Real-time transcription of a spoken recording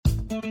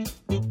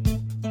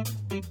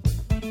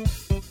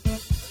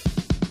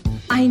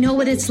I know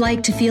what it's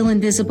like to feel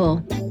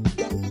invisible,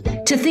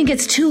 to think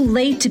it's too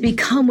late to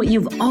become what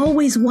you've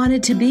always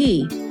wanted to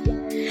be.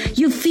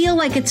 You feel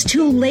like it's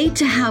too late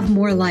to have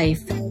more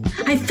life.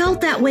 I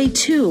felt that way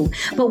too,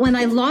 but when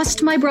I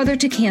lost my brother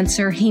to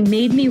cancer, he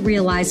made me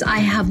realize I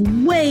have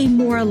way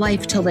more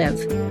life to live.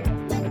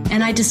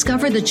 And I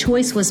discovered the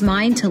choice was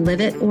mine to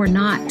live it or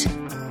not.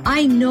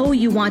 I know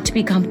you want to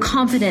become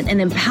confident and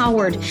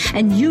empowered,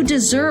 and you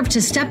deserve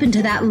to step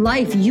into that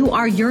life you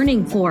are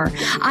yearning for.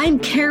 I'm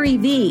Carrie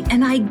V,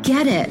 and I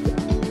get it.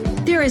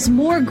 There is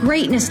more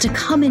greatness to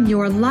come in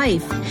your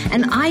life,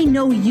 and I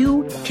know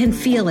you can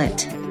feel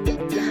it.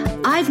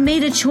 I've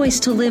made a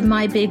choice to live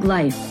my big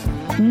life.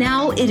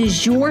 Now it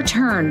is your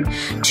turn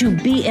to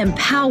be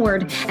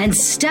empowered and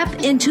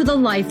step into the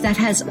life that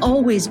has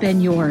always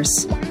been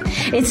yours.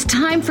 It's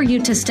time for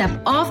you to step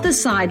off the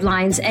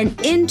sidelines and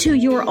into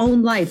your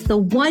own life, the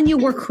one you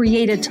were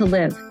created to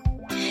live.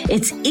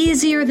 It's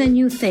easier than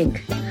you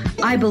think.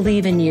 I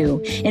believe in you.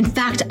 In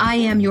fact, I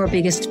am your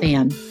biggest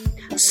fan.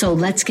 So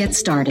let's get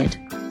started.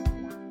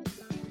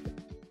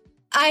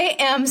 I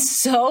am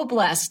so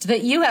blessed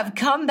that you have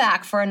come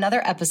back for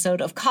another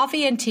episode of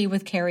Coffee and Tea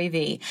with Carrie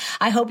V.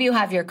 I hope you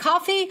have your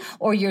coffee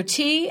or your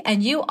tea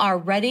and you are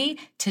ready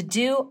to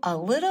do a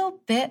little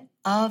bit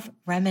of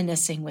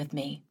reminiscing with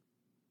me.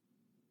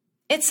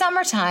 It's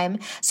summertime,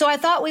 so I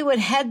thought we would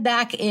head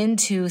back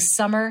into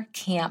summer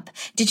camp.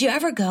 Did you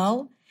ever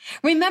go?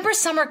 Remember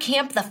summer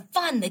camp, the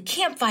fun, the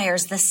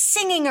campfires, the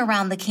singing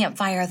around the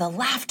campfire, the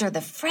laughter,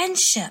 the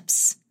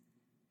friendships.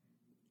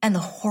 And the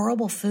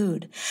horrible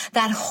food,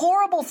 that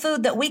horrible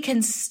food that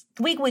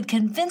we would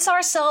convince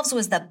ourselves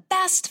was the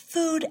best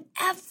food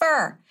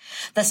ever.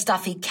 The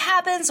stuffy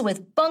cabins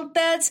with bunk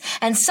beds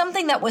and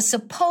something that was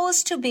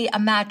supposed to be a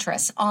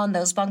mattress on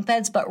those bunk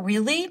beds, but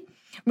really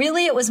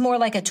it was more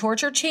like a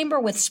torture chamber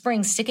with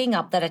springs sticking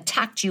up that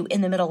attacked you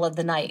in the middle of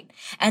the night.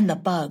 And the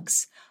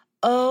bugs.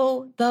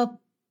 Oh, the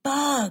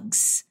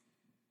bugs.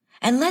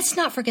 And let's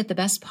not forget the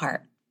best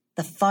part,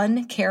 the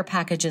fun care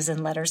packages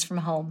and letters from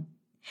home.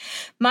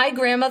 My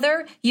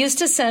grandmother used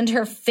to send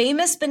her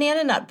famous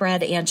banana nut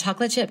bread and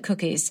chocolate chip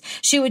cookies.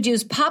 She would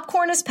use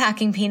popcorn as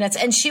packing peanuts,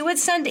 and she would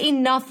send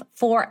enough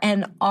for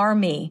an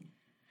army.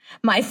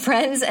 My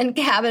friends and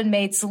cabin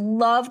mates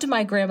loved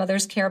my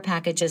grandmother's care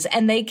packages,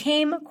 and they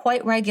came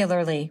quite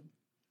regularly.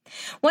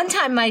 One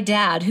time, my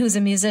dad, who's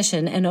a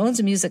musician and owns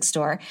a music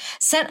store,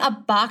 sent a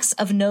box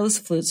of nose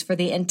flutes for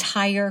the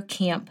entire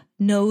camp.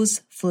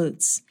 Nose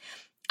flutes.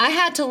 I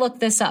had to look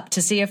this up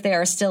to see if they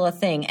are still a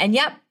thing, and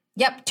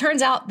Yep,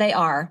 turns out they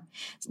are.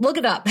 Look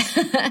it up.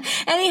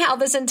 Anyhow,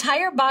 this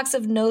entire box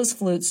of nose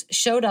flutes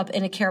showed up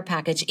in a care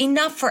package,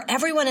 enough for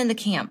everyone in the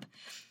camp.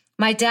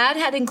 My dad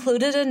had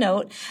included a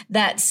note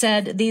that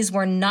said these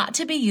were not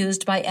to be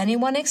used by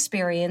anyone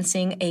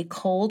experiencing a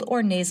cold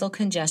or nasal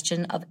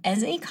congestion of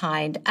any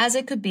kind, as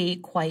it could be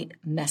quite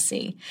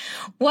messy.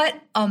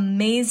 What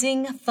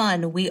amazing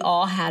fun we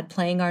all had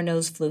playing our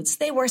nose flutes.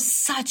 They were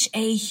such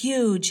a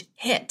huge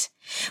hit.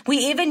 We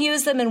even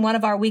used them in one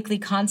of our weekly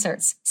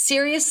concerts.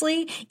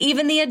 Seriously,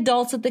 even the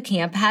adults at the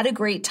camp had a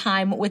great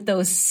time with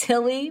those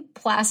silly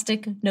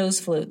plastic nose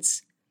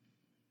flutes.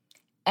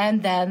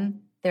 And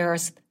then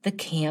there's the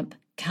camp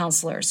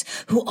counselors,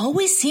 who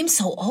always seem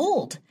so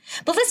old.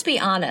 But let's be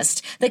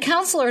honest, the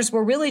counselors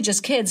were really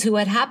just kids who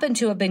had happened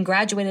to have been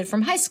graduated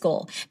from high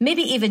school,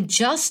 maybe even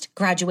just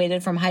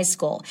graduated from high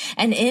school.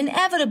 And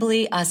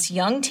inevitably, us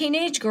young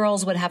teenage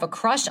girls would have a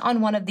crush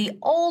on one of the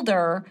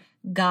older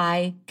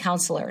guy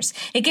counselors.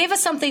 It gave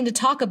us something to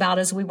talk about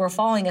as we were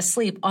falling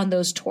asleep on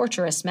those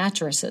torturous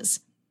mattresses.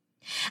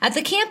 At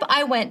the camp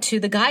I went to,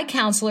 the guy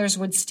counselors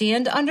would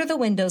stand under the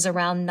windows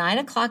around 9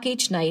 o'clock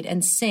each night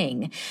and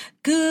sing,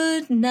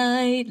 "Good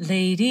night,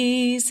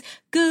 ladies.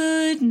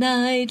 Good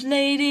night,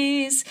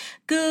 ladies.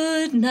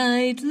 Good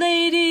night,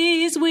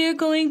 ladies. We're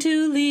going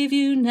to leave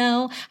you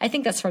now." I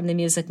think that's from The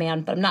Music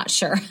Man, but I'm not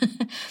sure.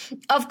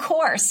 Of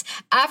course,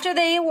 after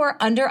they were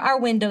under our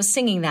windows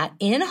singing that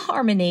in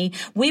harmony,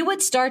 we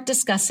would start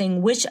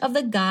discussing which of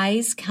the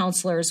guys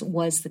counselors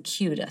was the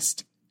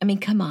cutest. I mean,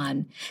 come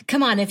on.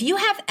 If you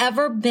have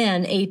ever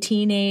been a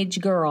teenage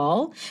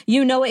girl,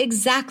 you know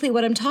exactly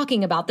what I'm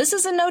talking about. This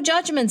is a no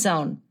judgment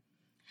zone.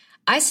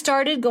 I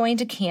started going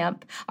to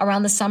camp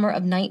around the summer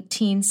of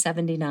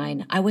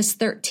 1979. I was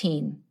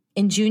 13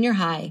 in junior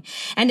high.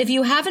 And if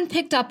you haven't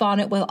picked up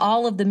on it with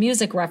all of the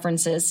music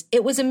references,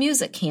 it was a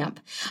music camp.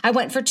 I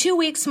went for 2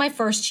 weeks my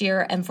first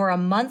year and for a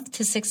month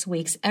to 6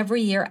 weeks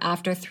every year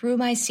after through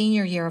my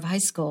senior year of high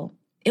school.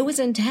 It was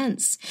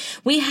intense.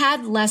 We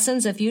had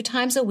lessons a few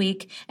times a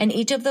week, and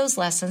each of those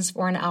lessons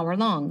were an hour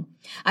long.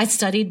 I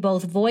studied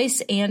both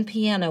voice and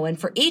piano, and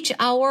for each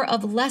hour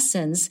of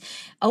lessons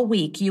a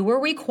week, you were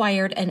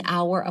required an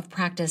hour of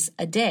practice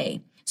a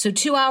day. So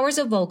 2 hours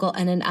of vocal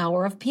and an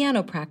hour of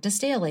piano practice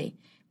daily.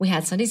 We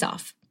had Sundays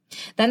off.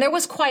 Then there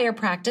was choir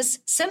practice,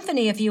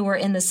 symphony if you were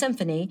in the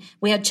symphony.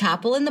 We had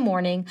chapel in the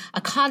morning,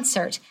 a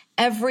concert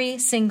every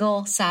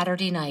single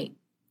Saturday night.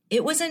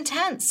 It was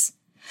intense.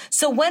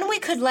 So when we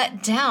could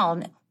let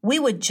down, we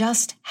would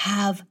just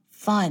have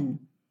fun.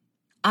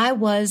 I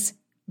was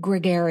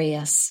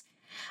gregarious.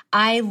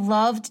 I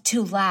loved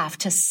to laugh,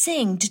 to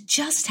sing, to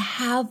just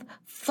have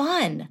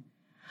fun.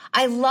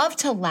 I loved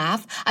to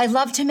laugh. I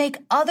loved to make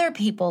other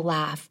people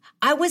laugh.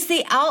 I was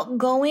the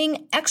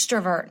outgoing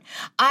extrovert.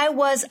 I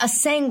was a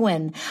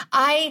sanguine.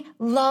 I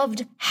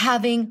loved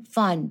having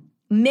fun.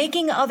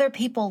 Making other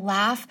people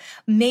laugh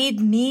made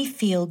me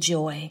feel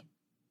joy.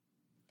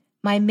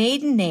 My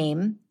maiden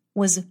name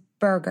was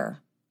Berger.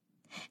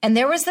 And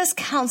there was this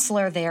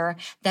counselor there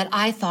that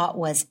I thought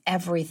was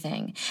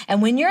everything.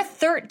 And when you're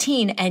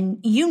 13 and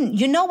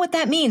you know what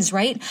that means,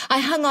 right? I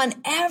hung on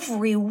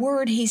every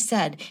word he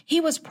said.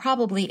 He was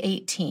probably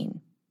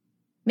 18,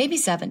 maybe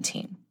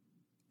 17,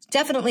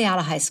 definitely out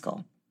of high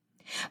school.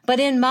 But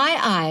in my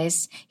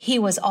eyes, he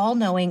was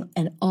all-knowing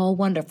and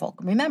all-wonderful.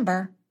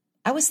 Remember,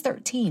 I was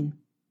 13.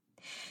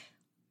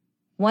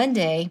 One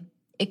day,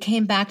 it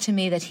came back to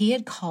me that he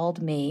had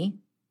called me,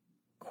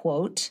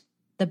 quote,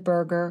 the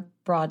Berger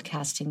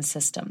Broadcasting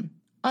System,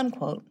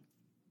 unquote.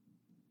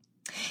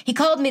 He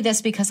called me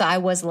this because I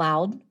was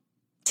loud,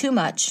 too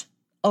much,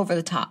 over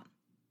the top.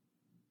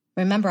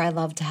 Remember, I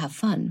love to have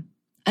fun.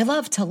 I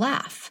love to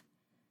laugh.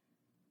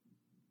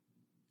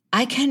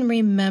 I can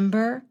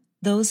remember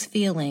those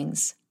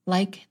feelings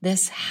like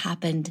this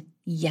happened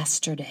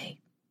yesterday.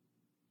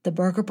 The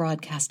Berger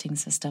Broadcasting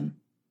System.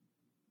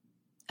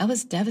 I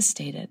was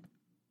devastated.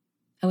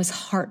 I was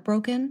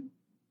heartbroken.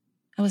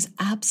 I was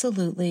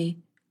absolutely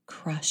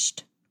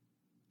crushed.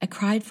 I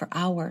cried for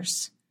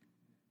hours.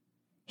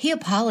 He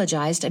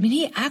apologized.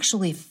 He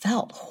actually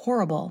felt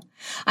horrible.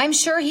 I'm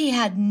sure he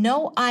had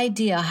no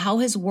idea how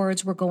his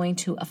words were going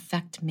to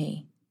affect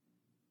me.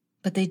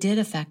 But they did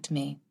affect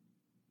me.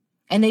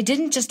 And they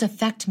didn't just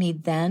affect me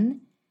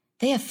then,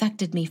 they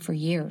affected me for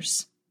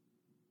years.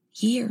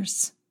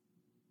 Years.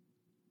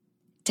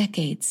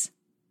 Decades.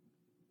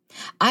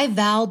 I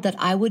vowed that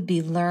I would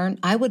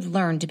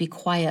learn to be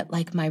quiet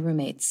like my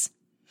roommates.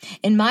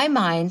 In my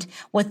mind,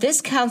 what this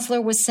counselor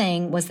was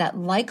saying was that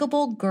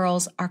likable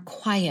girls are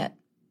quiet.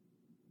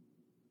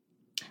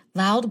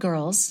 Loud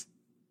girls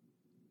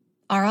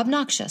are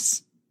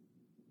obnoxious.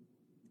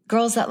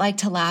 Girls that like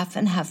to laugh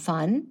and have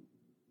fun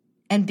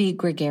and be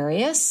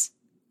gregarious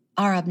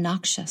are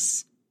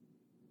obnoxious.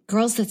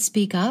 Girls that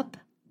speak up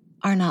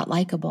are not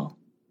likable.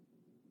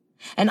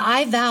 And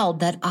I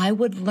vowed that I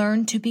would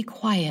learn to be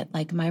quiet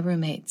like my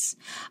roommates.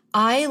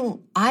 I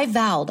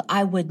vowed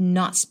I would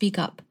not speak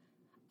up.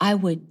 I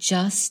would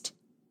just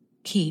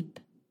keep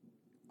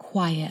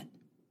quiet.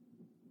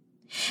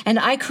 And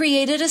I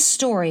created a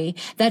story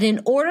that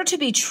in order to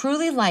be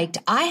truly liked,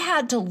 I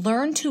had to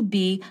learn to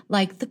be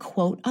like the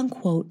quote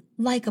unquote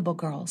likable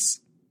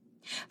girls.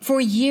 For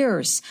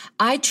years,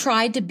 I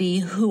tried to be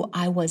who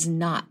I was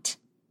not.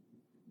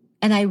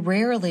 And I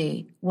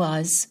rarely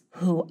was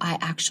who I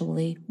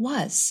actually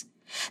was.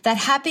 That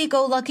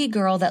happy-go-lucky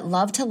girl that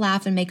loved to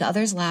laugh and make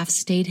others laugh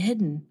stayed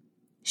hidden.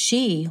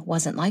 She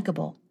wasn't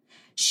likable.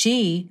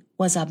 She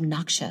was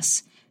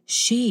obnoxious.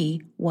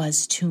 She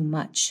was too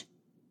much.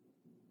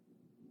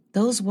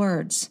 Those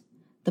words,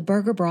 the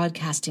Berger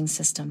Broadcasting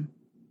System,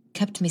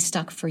 kept me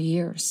stuck for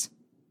years.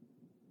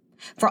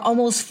 For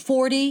almost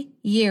 40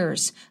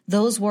 years,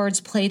 those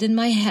words played in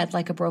my head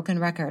like a broken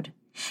record.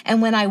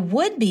 And when I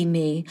would be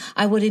me,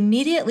 I would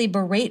immediately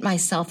berate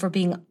myself for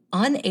being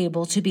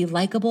unable to be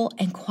likable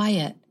and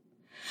quiet.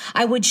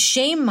 I would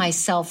shame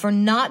myself for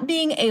not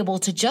being able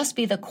to just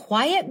be the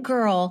quiet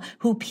girl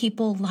who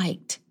people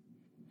liked.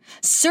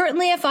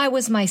 Certainly if I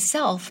was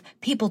myself,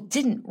 people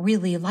didn't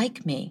really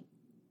like me.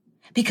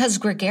 Because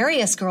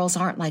gregarious girls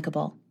aren't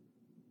likable.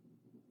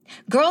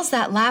 Girls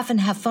that laugh and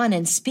have fun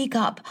and speak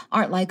up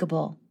aren't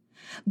likable.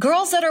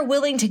 Girls that are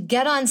willing to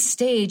get on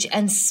stage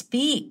and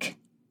speak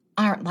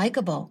aren't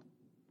likable.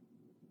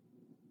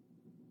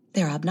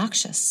 They're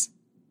obnoxious.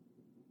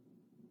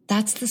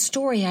 That's the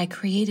story I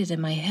created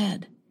in my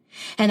head,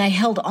 and I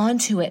held on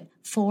to it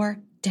for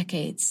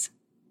decades.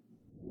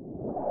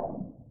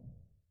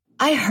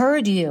 I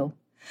heard you.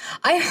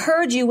 I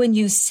heard you when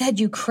you said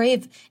you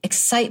crave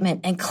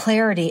excitement and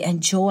clarity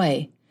and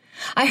joy.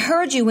 I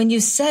heard you when you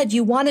said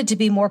you wanted to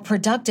be more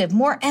productive,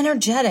 more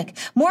energetic,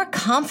 more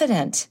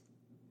confident.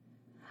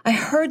 I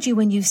heard you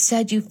when you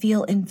said you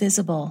feel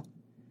invisible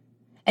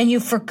and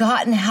you've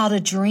forgotten how to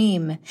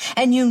dream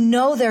and you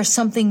know there's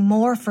something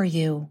more for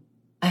you.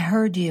 I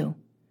heard you.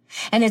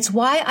 And it's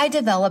why I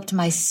developed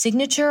my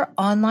signature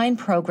online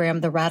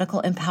program, the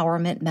Radical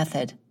Empowerment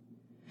Method.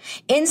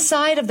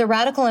 Inside of the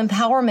Radical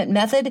Empowerment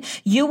Method,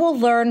 you will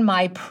learn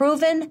my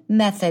proven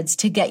methods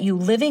to get you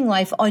living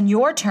life on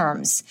your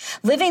terms,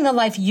 living the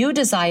life you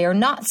desire,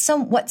 not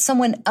what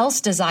someone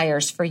else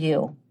desires for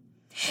you.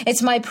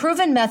 It's my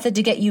proven method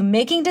to get you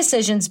making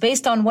decisions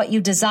based on what you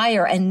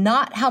desire and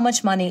not how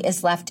much money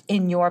is left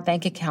in your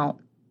bank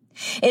account.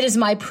 It is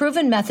my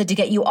proven method to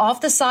get you off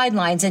the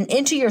sidelines and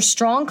into your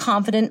strong,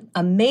 confident,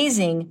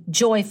 amazing,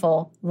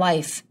 joyful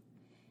life.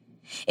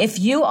 If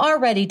you are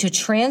ready to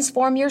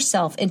transform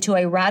yourself into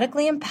a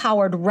radically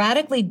empowered,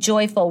 radically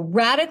joyful,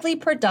 radically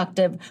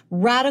productive,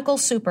 radical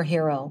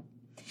superhero,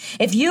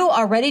 If you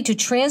are ready to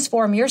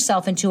transform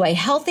yourself into a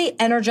healthy,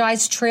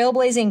 energized,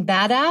 trailblazing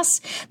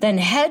badass, then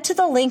head to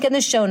the link in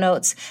the show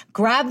notes,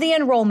 grab the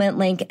enrollment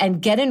link,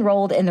 and get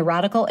enrolled in the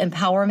Radical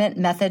Empowerment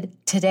Method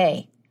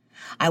today.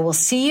 I will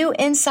see you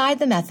inside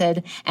the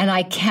method, and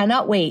I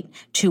cannot wait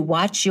to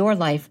watch your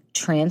life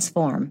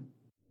transform.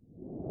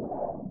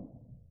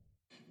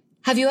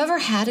 Have you ever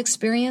had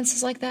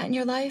experiences like that in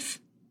your life?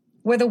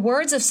 Where the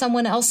words of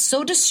someone else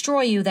so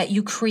destroy you that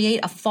you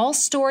create a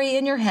false story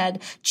in your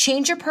head,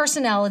 change your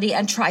personality,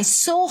 and try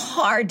so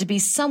hard to be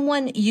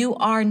someone you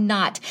are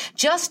not,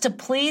 just to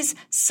please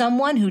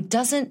someone who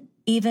doesn't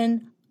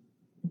even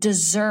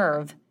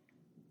deserve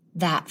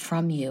that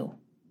from you.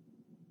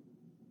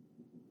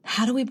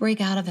 How do we break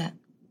out of it?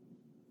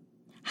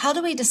 How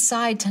do we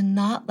decide to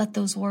not let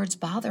those words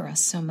bother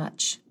us so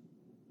much?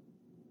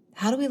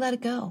 How do we let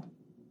it go?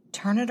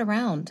 Turn it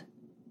around.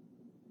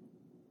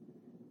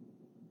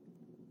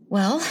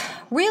 Well,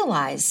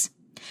 realize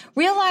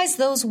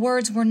those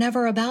words were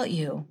never about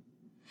you.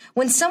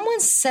 When someone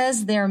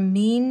says their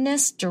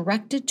meanness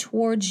directed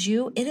towards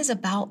you, it is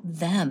about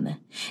them.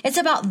 It's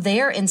about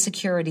their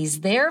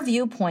insecurities, their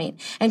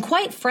viewpoint. And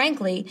quite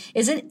frankly,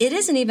 it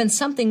isn't even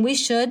something we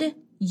should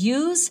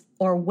use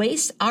or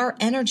waste our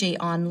energy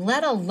on,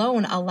 let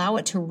alone allow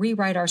it to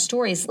rewrite our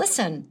stories.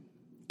 Listen,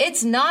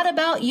 it's not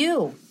about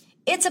you.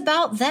 It's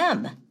about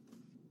them.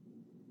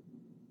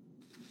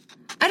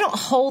 I don't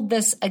hold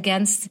this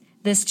against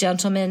this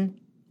gentleman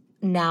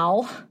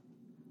now.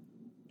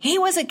 He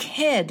was a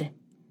kid.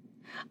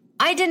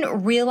 I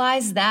didn't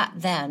realize that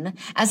then,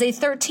 as a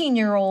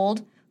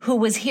 13-year-old who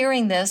was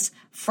hearing this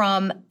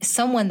from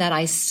someone that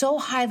I so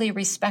highly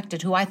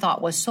respected, who I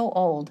thought was so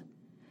old.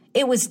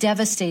 It was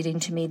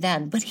devastating to me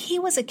then, but he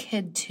was a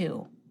kid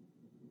too.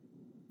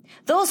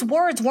 Those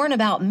words weren't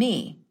about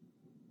me.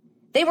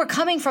 They were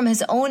coming from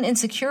his own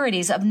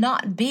insecurities of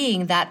not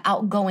being that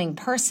outgoing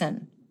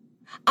person.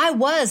 I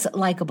was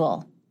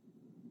likable.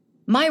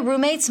 My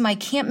roommates, my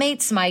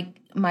campmates,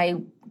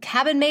 my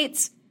cabin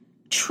mates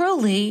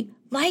truly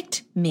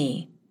liked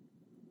me.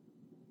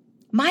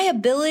 My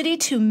ability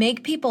to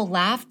make people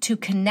laugh, to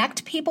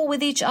connect people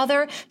with each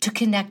other, to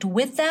connect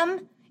with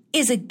them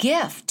is a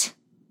gift.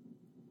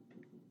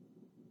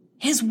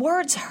 His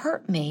words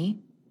hurt me.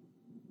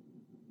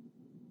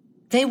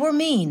 They were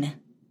mean,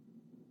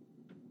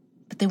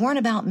 but they weren't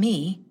about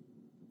me.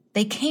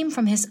 They came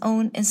from his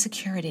own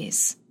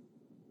insecurities.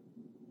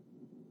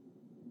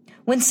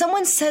 When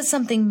someone says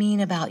something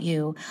mean about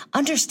you,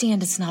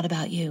 understand it's not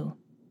about you.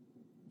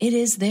 It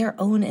is their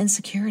own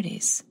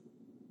insecurities.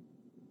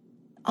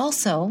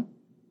 Also,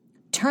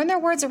 turn their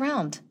words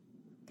around.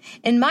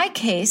 In my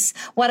case,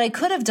 what I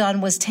could have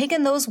done was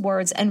taken those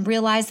words and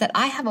realized that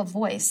I have a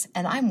voice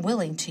and I'm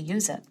willing to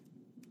use it.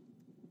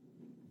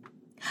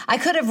 I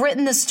could have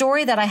written the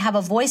story that I have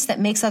a voice that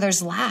makes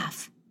others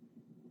laugh,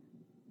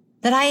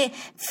 that I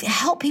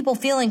help people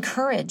feel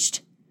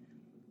encouraged,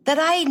 that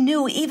I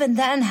knew even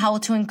then how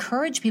to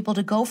encourage people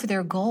to go for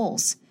their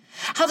goals,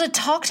 how to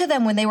talk to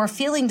them when they were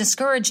feeling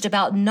discouraged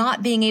about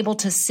not being able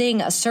to sing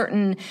a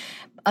certain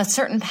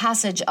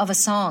passage of a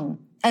song,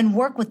 and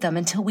work with them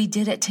until we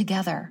did it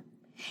together.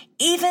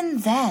 Even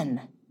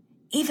then,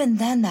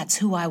 that's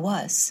who I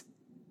was.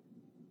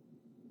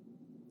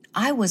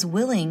 I was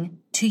willing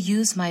to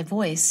use my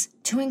voice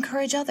to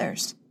encourage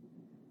others.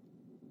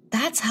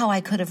 That's how I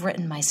could have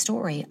written my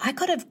story. I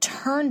could have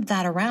turned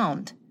that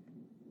around.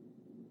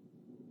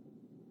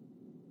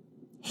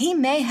 He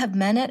may have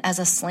meant it as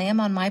a slam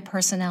on my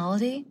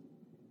personality,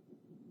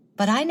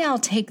 but I now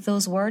take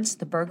those words,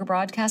 the Burger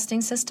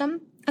Broadcasting System,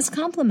 as a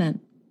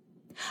compliment.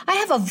 I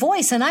have a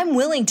voice and I'm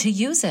willing to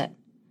use it.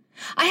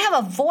 I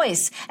have a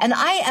voice and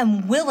I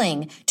am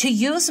willing to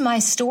use my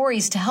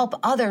stories to help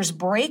others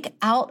break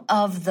out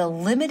of the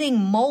limiting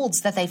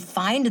molds that they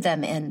find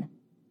them in.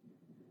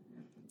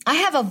 I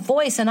have a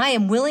voice and I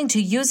am willing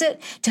to use it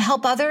to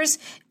help others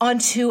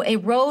onto a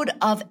road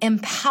of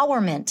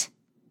empowerment.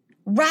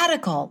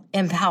 Radical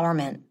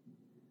empowerment.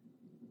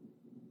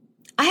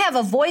 I have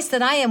a voice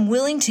that I am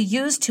willing to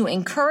use to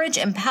encourage,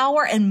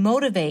 empower, and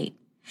motivate.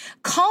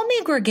 Call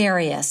me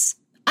gregarious.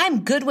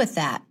 I'm good with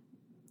that.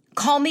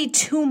 Call me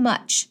too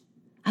much.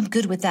 I'm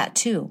good with that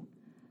too.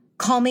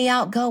 Call me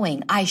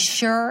outgoing. I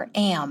sure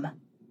am.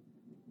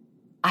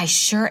 I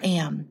sure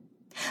am.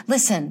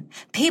 Listen,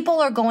 people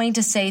are going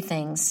to say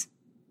things.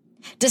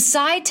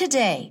 Decide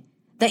today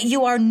that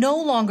you are no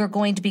longer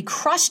going to be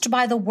crushed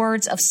by the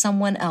words of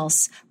someone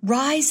else.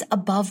 Rise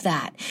above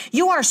that.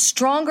 You are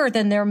stronger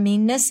than their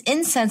meanness,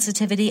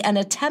 insensitivity, and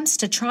attempts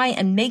to try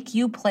and make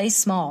you play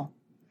small.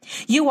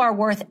 You are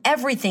worth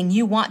everything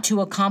you want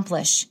to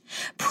accomplish.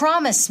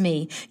 Promise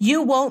me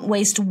you won't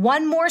waste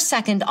one more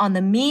second on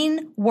the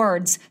mean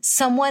words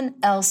someone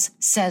else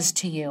says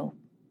to you.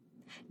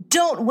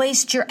 Don't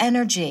waste your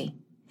energy.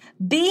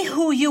 Be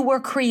who you were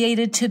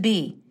created to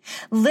be.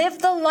 Live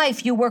the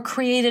life you were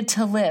created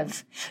to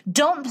live.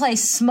 Don't play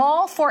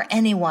small for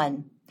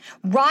anyone.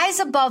 Rise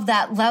above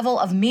that level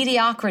of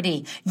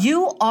mediocrity.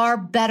 You are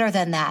better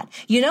than that.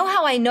 You know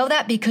how I know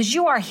that? Because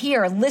you are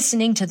here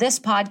listening to this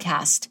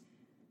podcast.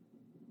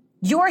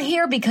 You're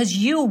here because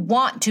you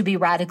want to be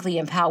radically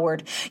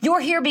empowered.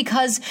 You're here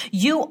because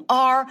you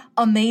are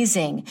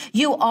amazing.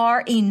 You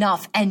are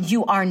enough and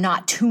you are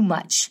not too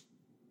much.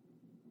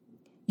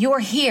 You're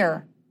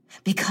here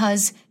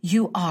because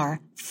you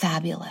are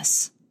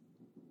fabulous.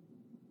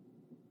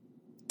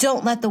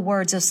 Don't let the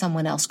words of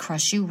someone else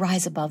crush you.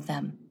 Rise above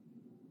them.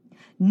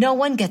 No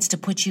one gets to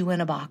put you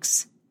in a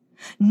box.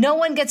 No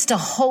one gets to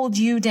hold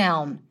you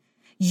down.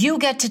 You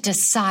get to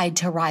decide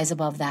to rise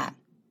above that.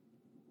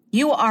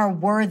 You are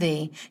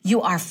worthy.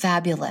 You are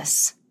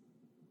fabulous.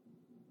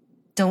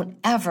 Don't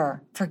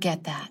ever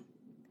forget that.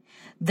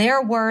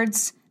 Their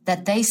words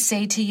that they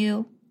say to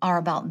you are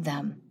about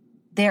them,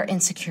 their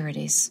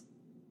insecurities.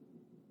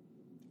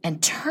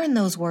 And turn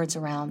those words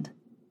around.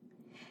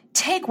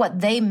 Take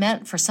what they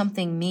meant for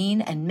something mean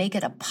and make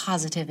it a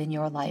positive in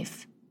your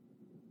life.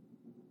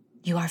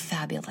 You are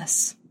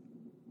fabulous.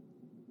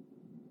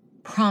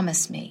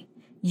 Promise me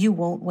you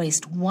won't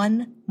waste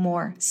one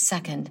more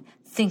second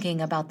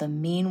thinking about the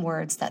mean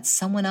words that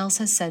someone else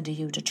has said to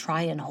you to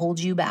try and hold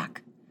you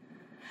back.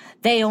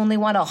 They only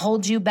want to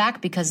hold you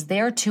back because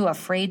they're too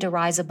afraid to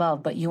rise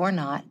above, but you're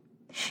not.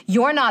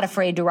 You're not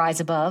afraid to rise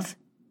above.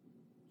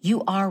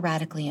 You are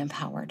radically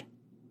empowered.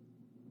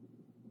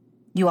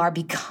 You are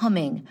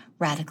becoming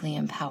radically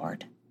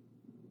empowered.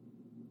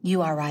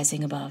 You are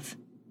rising above.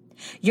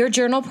 Your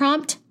journal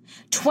prompt,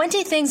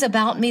 20 things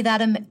about me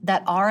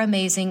that are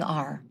amazing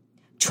are.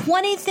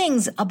 20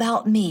 things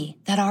about me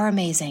that are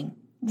amazing.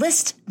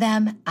 List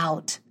them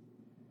out.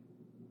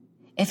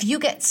 If you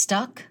get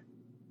stuck,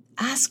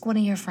 ask one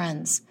of your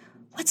friends,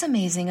 what's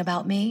amazing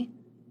about me?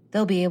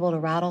 They'll be able to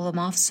rattle them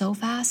off so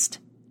fast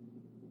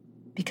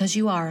because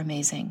you are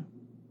amazing.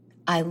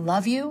 I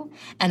love you,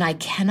 and I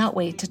cannot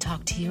wait to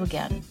talk to you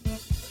again.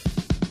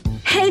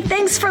 Hey,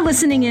 thanks for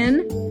listening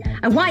in.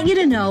 I want you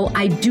to know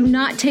I do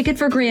not take it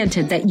for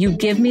granted that you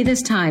give me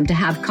this time to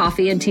have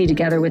coffee and tea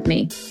together with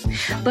me.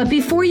 But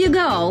before you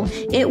go,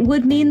 it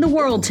would mean the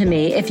world to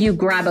me if you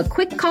grab a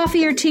quick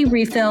coffee or tea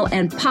refill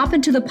and pop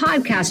into the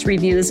podcast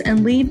reviews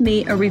and leave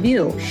me a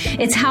review.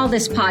 It's how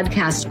this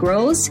podcast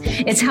grows.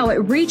 It's how it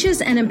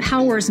reaches and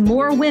empowers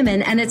more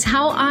women, and it's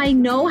how I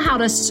know how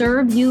to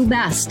serve you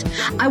best.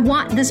 I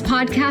want this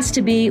podcast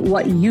to be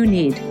what you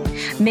need.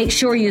 Make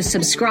sure you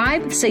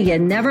subscribe so you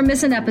never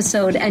miss an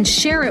episode, and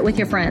share it with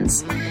your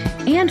friends.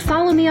 And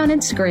follow me on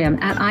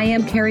Instagram at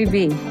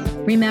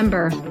IamCarrieV.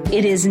 Remember,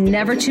 it is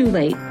never too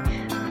late.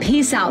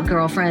 Peace out,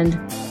 girlfriend.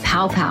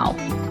 Pow,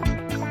 pow.